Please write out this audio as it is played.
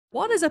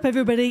What is up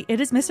everybody,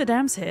 it is Mr.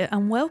 Dams here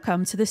and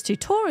welcome to this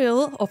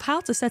tutorial of how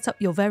to set up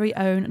your very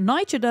own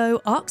Nitrado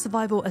ARK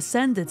Survival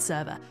Ascended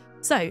server.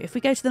 So if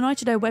we go to the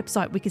Nitrado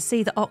website, we can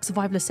see that ARK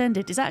Survival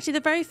Ascended is actually the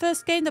very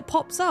first game that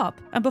pops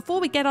up. And before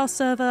we get our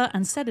server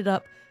and set it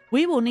up,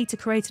 we will need to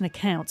create an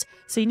account.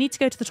 So you need to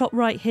go to the top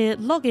right here,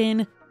 log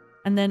in,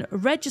 and then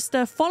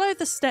register, follow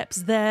the steps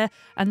there,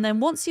 and then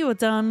once you are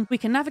done, we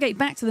can navigate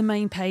back to the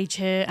main page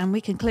here and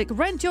we can click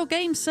rent your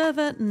game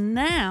server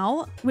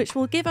now, which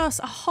will give us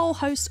a whole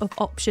host of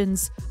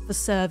options for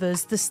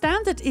servers. The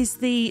standard is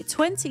the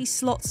 20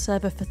 slot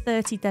server for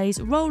 30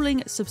 days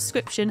rolling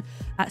subscription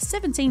at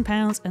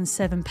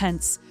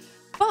 £17.07.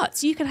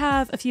 But you can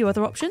have a few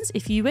other options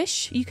if you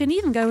wish. You can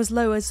even go as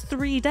low as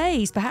 3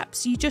 days.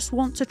 Perhaps you just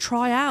want to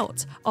try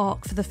out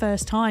ARK for the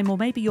first time, or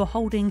maybe you're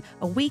holding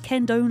a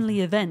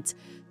weekend-only event.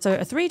 So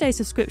a 3-day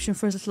subscription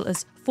for as little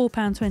as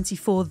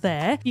 £4.24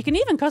 there. You can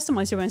even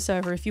customize your own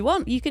server if you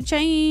want. You can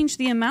change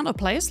the amount of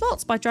player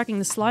slots by dragging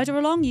the slider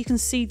along. You can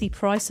see the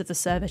price of the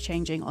server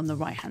changing on the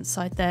right-hand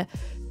side there.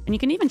 And you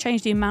can even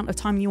change the amount of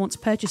time you want to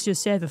purchase your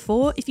server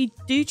for. If you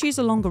do choose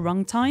a longer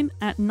run time,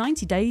 at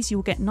 90 days you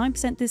will get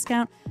 9%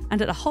 discount,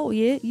 and at a whole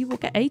year you will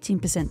get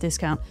 18%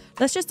 discount.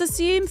 Let's just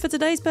assume for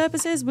today's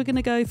purposes we're going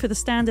to go for the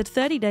standard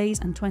 30 days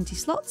and 20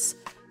 slots.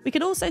 We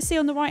can also see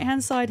on the right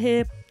hand side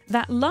here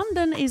that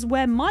London is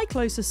where my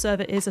closest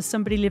server is. As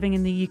somebody living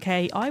in the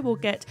UK, I will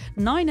get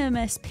 9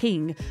 ms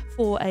ping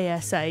for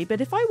ASA.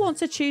 But if I want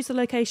to choose the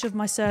location of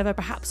my server,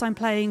 perhaps I'm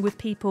playing with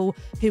people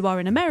who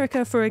are in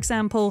America, for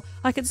example,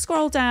 I can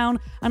scroll down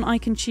and I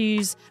can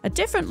choose a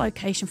different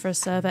location for a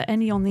server,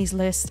 any on these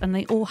lists, and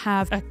they all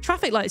have a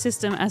traffic light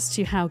system as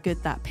to how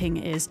good that ping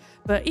is.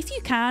 But if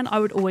you can, I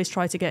would always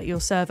try to get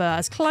your server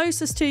as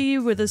closest to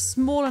you with as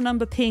small a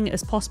number ping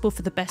as possible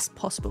for the best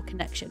possible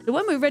connection. So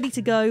when we're ready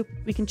to go,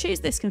 we can choose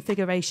this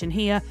configuration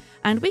here,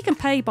 and we can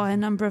pay by a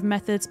number of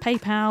methods: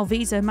 PayPal,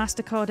 Visa,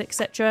 MasterCard,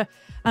 etc.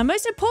 And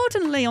most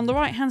importantly, on the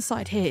right hand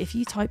side here, if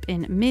you type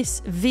in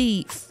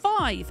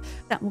missv5,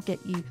 that will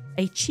get you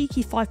a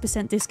cheeky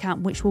 5%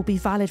 discount, which will be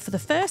valid for the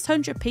first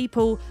 100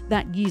 people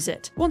that use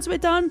it. Once we're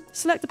done,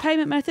 select the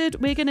payment method,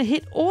 we're going to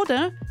hit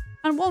order.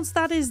 And once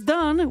that is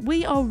done,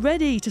 we are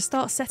ready to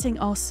start setting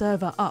our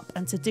server up.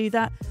 And to do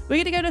that, we're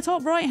going to go to the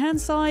top right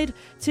hand side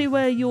to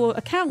where your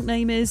account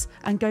name is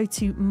and go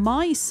to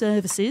My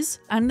Services.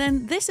 And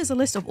then this is a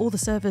list of all the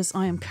servers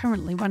I am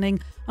currently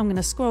running. I'm going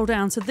to scroll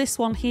down to this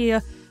one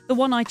here. The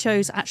one I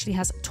chose actually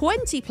has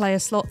 20 player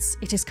slots.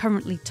 It is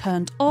currently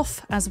turned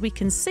off, as we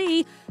can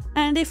see.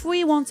 And if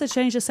we want to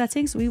change the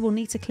settings, we will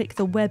need to click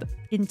the web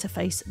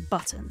interface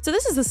button. So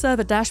this is the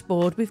server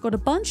dashboard. We've got a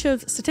bunch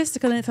of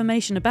statistical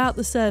information about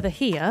the server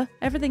here.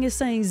 Everything is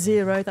saying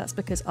 0. That's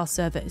because our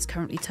server is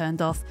currently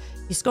turned off.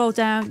 You scroll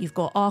down, you've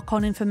got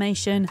ARKon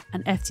information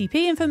and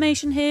FTP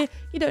information here.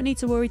 You don't need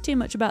to worry too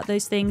much about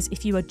those things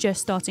if you are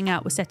just starting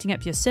out with setting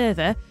up your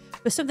server.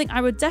 But something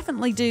I would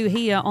definitely do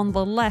here on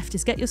the left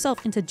is get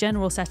yourself into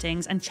general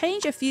settings and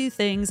change a few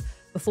things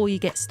before you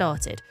get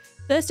started.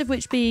 First of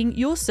which being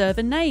your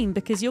server name,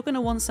 because you're going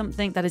to want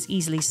something that is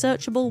easily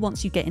searchable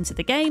once you get into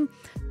the game.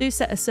 Do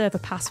set a server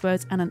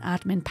password and an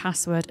admin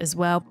password as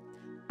well.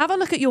 Have a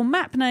look at your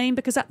map name,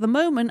 because at the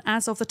moment,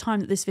 as of the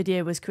time that this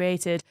video was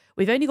created,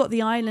 we've only got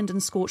the island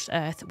and scorched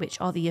earth, which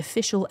are the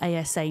official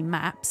ASA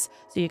maps.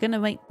 So you're going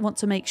to want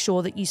to make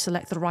sure that you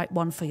select the right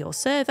one for your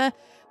server.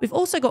 We've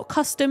also got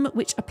custom,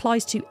 which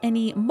applies to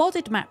any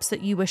modded maps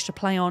that you wish to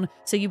play on.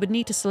 So you would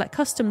need to select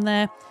custom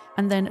there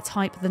and then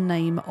type the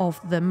name of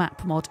the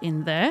map mod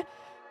in there.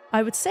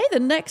 I would say the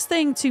next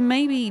thing to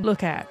maybe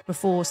look at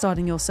before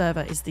starting your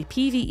server is the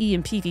PvE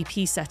and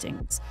PvP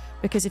settings.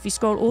 Because if you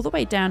scroll all the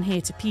way down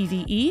here to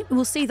PvE,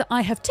 we'll see that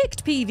I have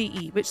ticked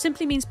PvE, which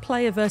simply means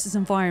player versus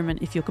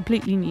environment if you're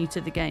completely new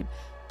to the game.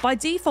 By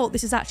default,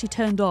 this is actually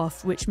turned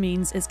off, which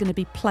means it's going to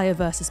be player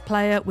versus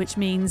player, which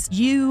means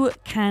you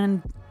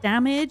can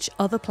damage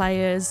other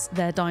players,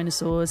 their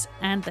dinosaurs,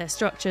 and their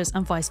structures,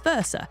 and vice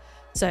versa.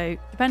 So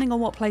depending on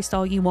what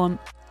playstyle you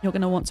want, you're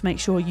going to want to make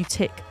sure you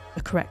tick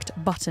the correct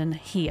button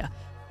here.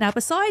 Now,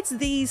 besides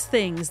these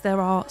things, there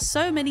are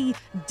so many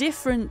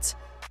different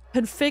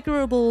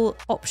configurable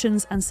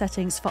options and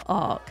settings for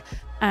ARK.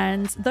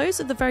 And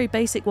those are the very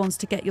basic ones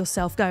to get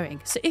yourself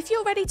going. So if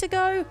you're ready to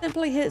go,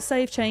 simply hit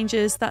save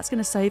changes. That's going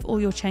to save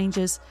all your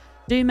changes.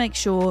 Do make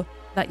sure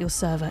that your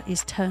server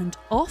is turned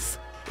off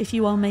if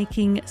you are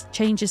making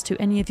changes to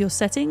any of your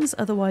settings.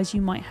 Otherwise,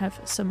 you might have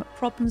some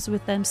problems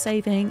with them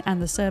saving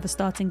and the server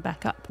starting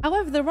back up.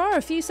 However, there are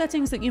a few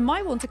settings that you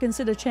might want to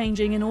consider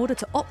changing in order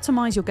to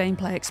optimize your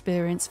gameplay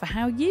experience for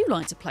how you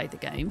like to play the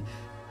game.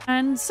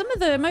 And some of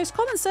the most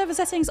common server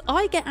settings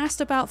I get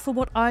asked about for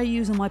what I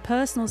use on my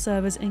personal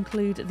servers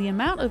include the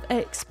amount of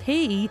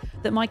XP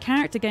that my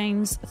character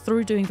gains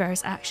through doing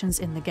various actions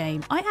in the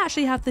game. I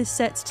actually have this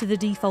set to the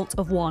default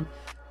of 1.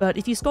 But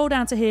if you scroll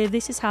down to here,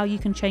 this is how you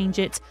can change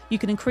it. You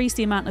can increase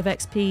the amount of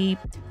XP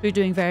through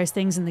doing various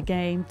things in the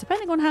game,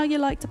 depending on how you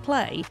like to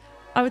play.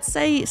 I would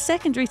say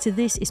secondary to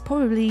this is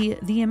probably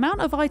the amount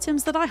of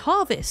items that I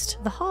harvest,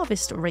 the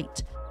harvest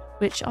rate,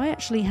 which I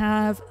actually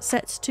have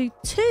set to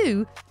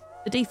 2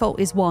 the default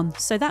is 1.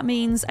 So that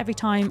means every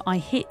time I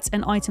hit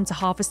an item to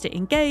harvest it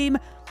in game,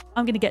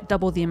 I'm going to get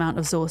double the amount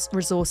of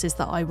resources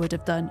that I would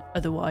have done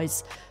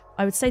otherwise.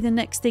 I would say the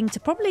next thing to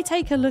probably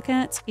take a look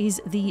at is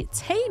the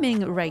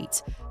taming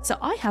rate. So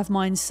I have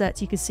mine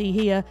set, you can see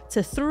here,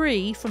 to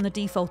 3 from the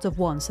default of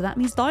 1. So that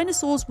means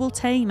dinosaurs will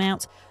tame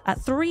out at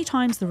 3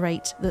 times the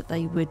rate that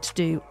they would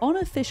do on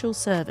official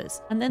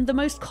servers. And then the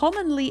most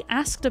commonly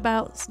asked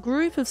about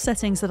group of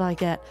settings that I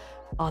get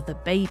are the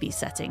baby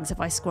settings. If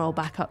I scroll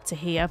back up to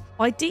here,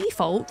 by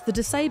default the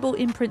disable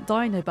imprint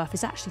dino buff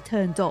is actually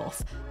turned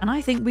off, and I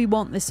think we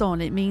want this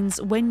on. It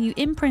means when you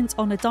imprint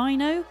on a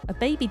dino, a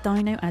baby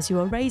dino, as you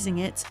are raising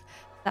it,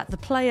 that the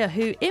player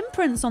who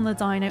imprints on the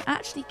dino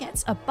actually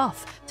gets a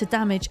buff to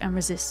damage and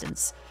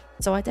resistance.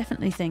 So I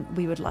definitely think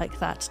we would like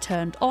that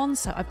turned on,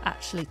 so I've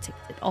actually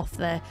ticked it off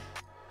there.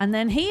 And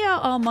then here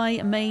are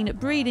my main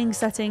breeding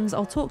settings.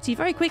 I'll talk to you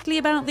very quickly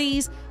about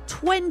these.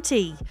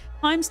 20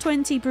 times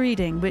 20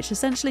 breeding, which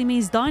essentially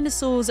means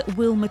dinosaurs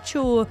will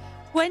mature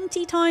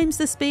 20 times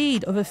the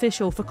speed of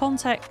official. For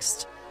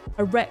context,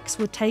 a Rex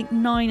would take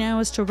 9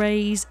 hours to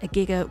raise, a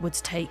Giga would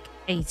take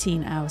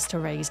 18 hours to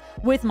raise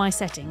with my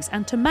settings.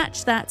 And to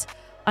match that,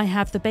 I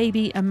have the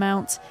baby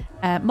amount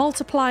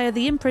multiplier,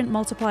 the imprint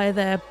multiplier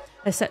there,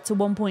 are set to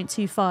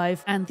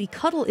 1.25, and the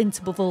cuddle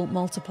interval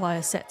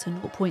multiplier set to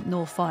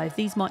 0.05.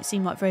 These might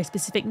seem like very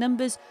specific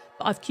numbers,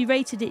 but I've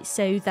curated it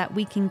so that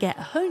we can get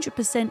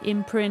 100%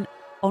 imprint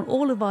on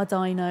all of our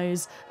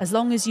dinos as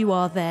long as you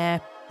are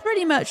there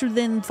pretty much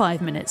within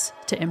 5 minutes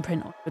to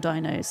imprint on your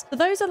dinos. So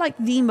those are like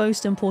the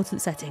most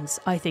important settings,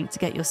 I think, to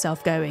get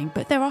yourself going.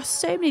 But there are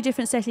so many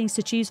different settings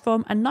to choose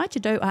from, and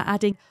Nitrado are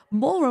adding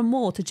more and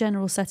more to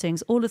general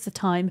settings all of the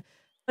time.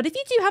 But if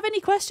you do have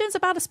any questions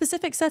about a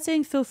specific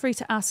setting, feel free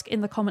to ask in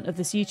the comment of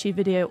this YouTube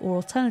video, or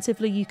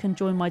alternatively, you can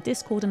join my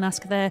Discord and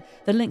ask there,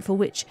 the link for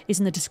which is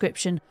in the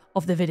description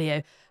of the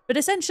video. But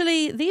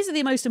essentially, these are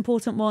the most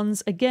important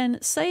ones. Again,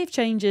 save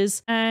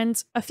changes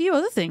and a few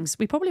other things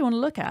we probably want to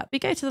look at. If we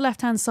go to the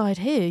left-hand side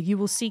here, you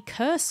will see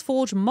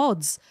CurseForge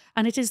mods,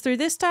 and it is through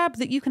this tab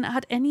that you can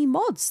add any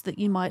mods that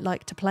you might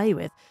like to play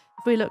with.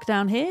 If we look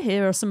down here,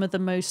 here are some of the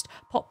most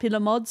popular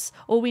mods.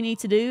 All we need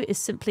to do is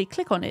simply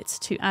click on it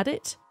to add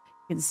it.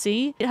 You can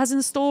see it has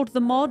installed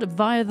the mod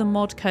via the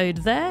mod code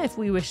there. If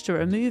we wish to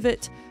remove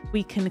it,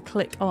 we can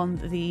click on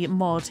the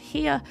mod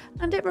here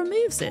and it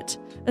removes it.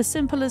 As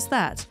simple as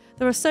that.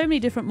 There are so many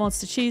different mods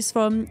to choose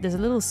from. There's a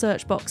little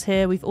search box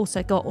here. We've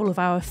also got all of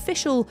our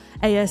official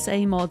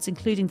ASA mods,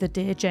 including the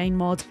Dear Jane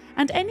mod,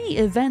 and any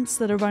events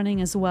that are running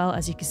as well.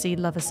 As you can see,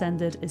 Love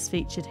Ascended is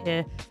featured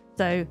here.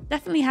 So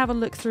definitely have a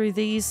look through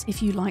these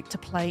if you like to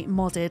play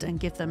modded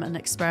and give them an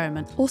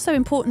experiment. Also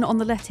important on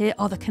the left here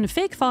are the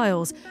config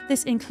files.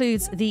 This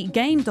includes the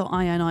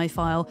game.ini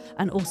file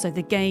and also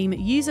the game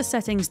user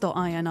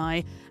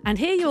settings.ini. And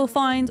here you'll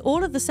find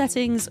all of the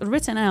settings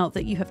written out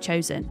that you have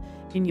chosen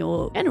in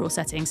your general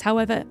settings.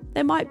 However,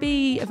 there might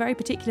be a very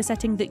particular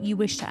setting that you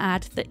wish to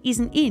add that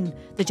isn't in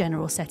the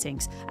general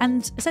settings.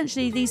 And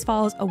essentially these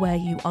files are where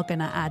you are going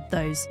to add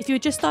those. If you're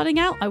just starting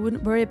out, I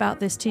wouldn't worry about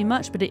this too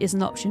much, but it is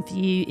an option for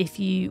you if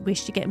you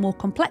wish to get more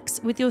complex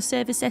with your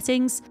server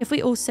settings. If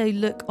we also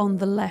look on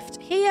the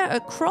left here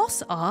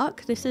across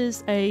ARK, this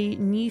is a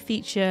new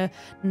feature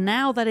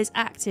now that is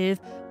active,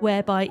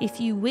 whereby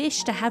if you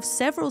wish to have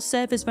several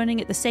servers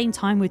running at the same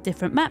time with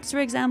different maps, for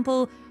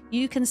example,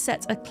 you can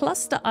set a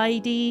cluster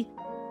ID,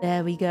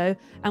 there we go,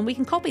 and we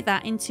can copy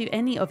that into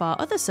any of our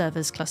other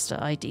servers' cluster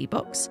ID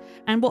box.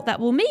 And what that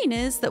will mean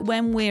is that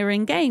when we're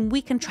in game,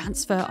 we can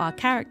transfer our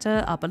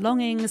character, our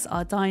belongings,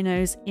 our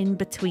dinos in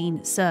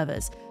between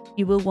servers.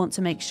 You will want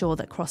to make sure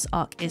that cross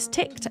ARK is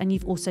ticked, and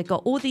you've also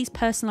got all these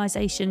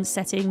personalization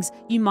settings.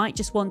 You might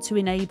just want to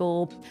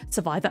enable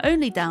survivor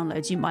only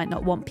downloads. You might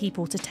not want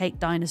people to take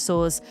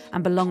dinosaurs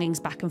and belongings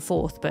back and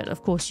forth, but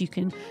of course you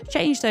can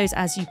change those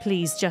as you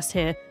please just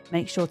here.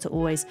 Make sure to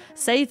always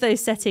save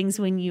those settings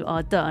when you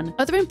are done.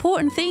 Other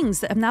important things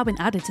that have now been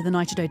added to the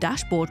Nitrado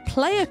dashboard: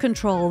 player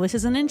control. This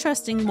is an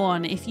interesting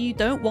one. If you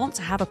don't want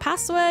to have a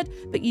password,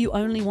 but you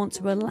only want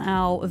to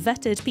allow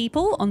vetted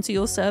people onto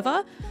your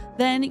server,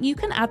 then you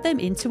can add them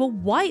into a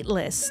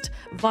whitelist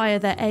via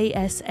their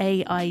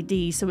ASA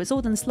ID. So it's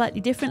all done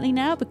slightly differently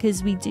now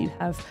because we do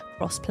have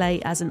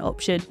crossplay as an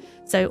option.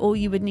 So all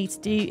you would need to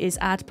do is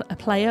add a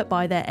player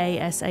by their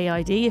ASA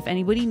ID. If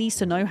anybody needs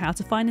to know how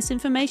to find this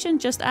information,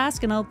 just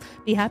ask and I'll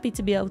be happy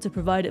to be able to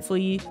provide it for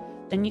you.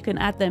 Then you can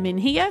add them in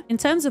here. In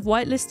terms of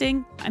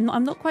whitelisting,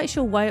 I'm not quite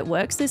sure why it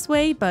works this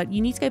way, but you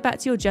need to go back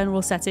to your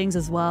general settings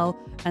as well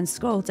and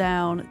scroll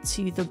down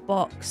to the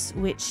box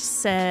which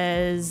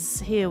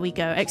says, here we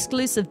go,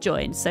 exclusive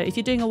join. So if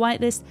you're doing a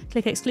whitelist,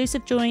 click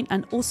exclusive join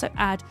and also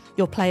add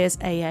your player's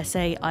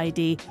ASA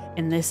ID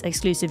in this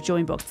exclusive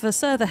join box. For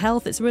server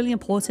health, it's really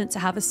important to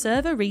have a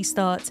server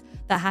restart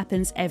that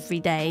happens every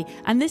day.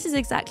 And this is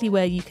exactly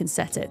where you can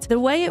set it.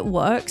 The way it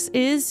works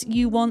is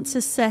you want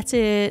to set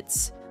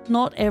it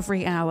not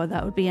every hour.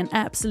 That would be an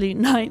absolute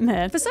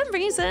nightmare. For some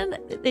reason,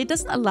 it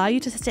doesn't allow you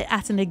to set it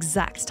at an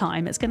exact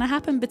time. It's going to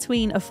happen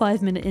between a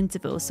 5-minute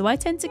interval. So I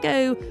tend to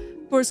go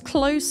for as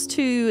close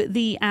to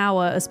the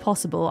hour as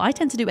possible. I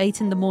tend to do 8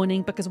 in the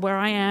morning because where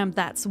I am,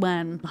 that's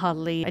when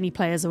hardly any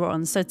players are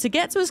on. So to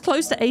get to as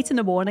close to 8 in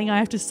the morning, I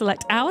have to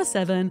select hour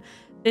 7,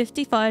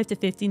 55 to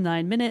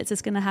 59 minutes.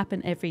 It's going to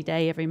happen every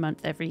day, every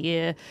month, every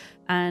year.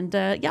 And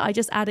yeah, I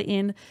just add it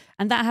in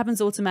and that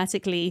happens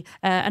automatically.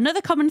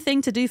 Another common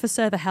thing to do for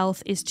server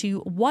health is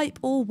to wipe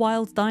all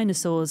wild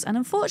dinosaurs. And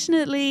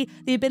unfortunately,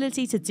 the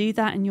ability to do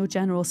that in your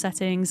general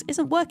settings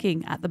isn't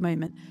working at the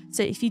moment.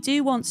 So if you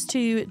do want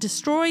to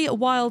destroy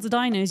wild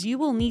dinos, you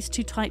will need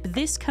to type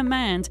this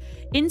command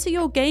into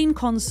your game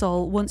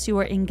console. Once you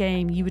are in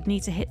game, you would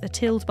need to hit the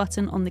tilde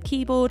button on the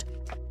keyboard,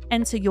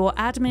 enter your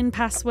admin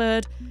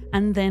password,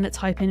 and then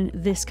type in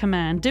this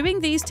command. Doing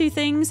these two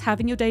things,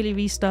 having your daily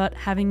restart,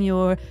 having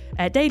your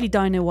daily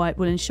dino wipe,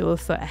 will ensure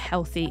for a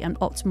healthy and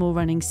optimal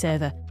running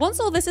server.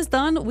 Once all this is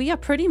done, we are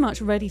pretty much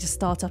ready to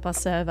start up our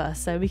server.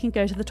 So we can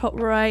go to the top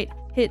right,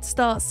 hit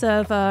start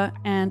server,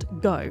 and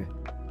go.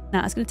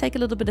 Now, it's going to take a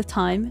little bit of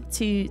time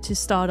to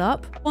start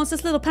up. Once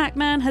this little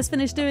Pac-Man has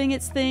finished doing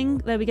its thing,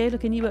 there we go,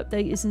 look, a new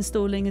update is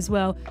installing as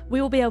well.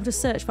 We will be able to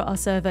search for our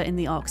server in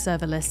the ARK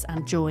server list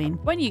and join.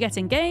 When you get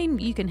in game,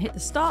 you can hit the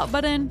start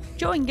button,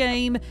 join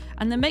game,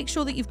 and then make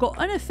sure that you've got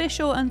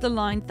unofficial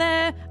underlined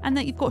there and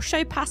that you've got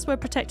show password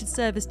protected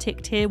servers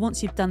ticked here.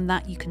 Once you've done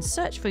that, you can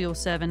search for your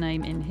server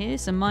name in here.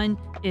 So mine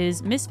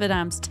is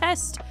missvadams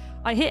test.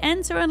 I hit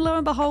enter and lo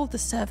and behold, the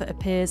server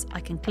appears.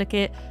 I can click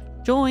it,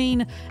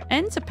 join,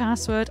 enter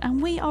password,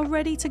 and we are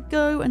ready to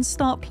go and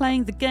start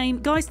playing the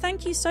game. Guys,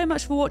 thank you so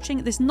much for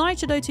watching this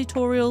Nitrado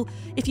tutorial.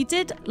 If you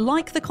did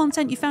like the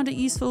content, you found it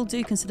useful,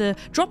 do consider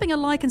dropping a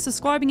like and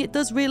subscribing. It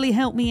does really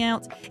help me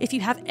out. If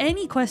you have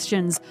any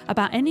questions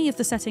about any of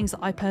the settings that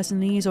I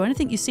personally use or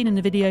anything you've seen in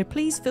the video,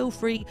 please feel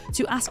free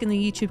to ask in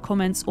the YouTube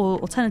comments, or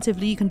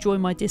alternatively, you can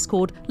join my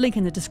Discord, link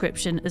in the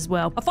description as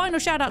well. A final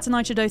shout out to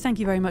Nitrado. Thank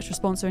you very much for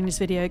sponsoring this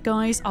video.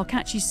 Guys, I'll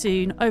catch you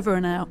soon. Over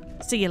and out.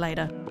 See you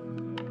later.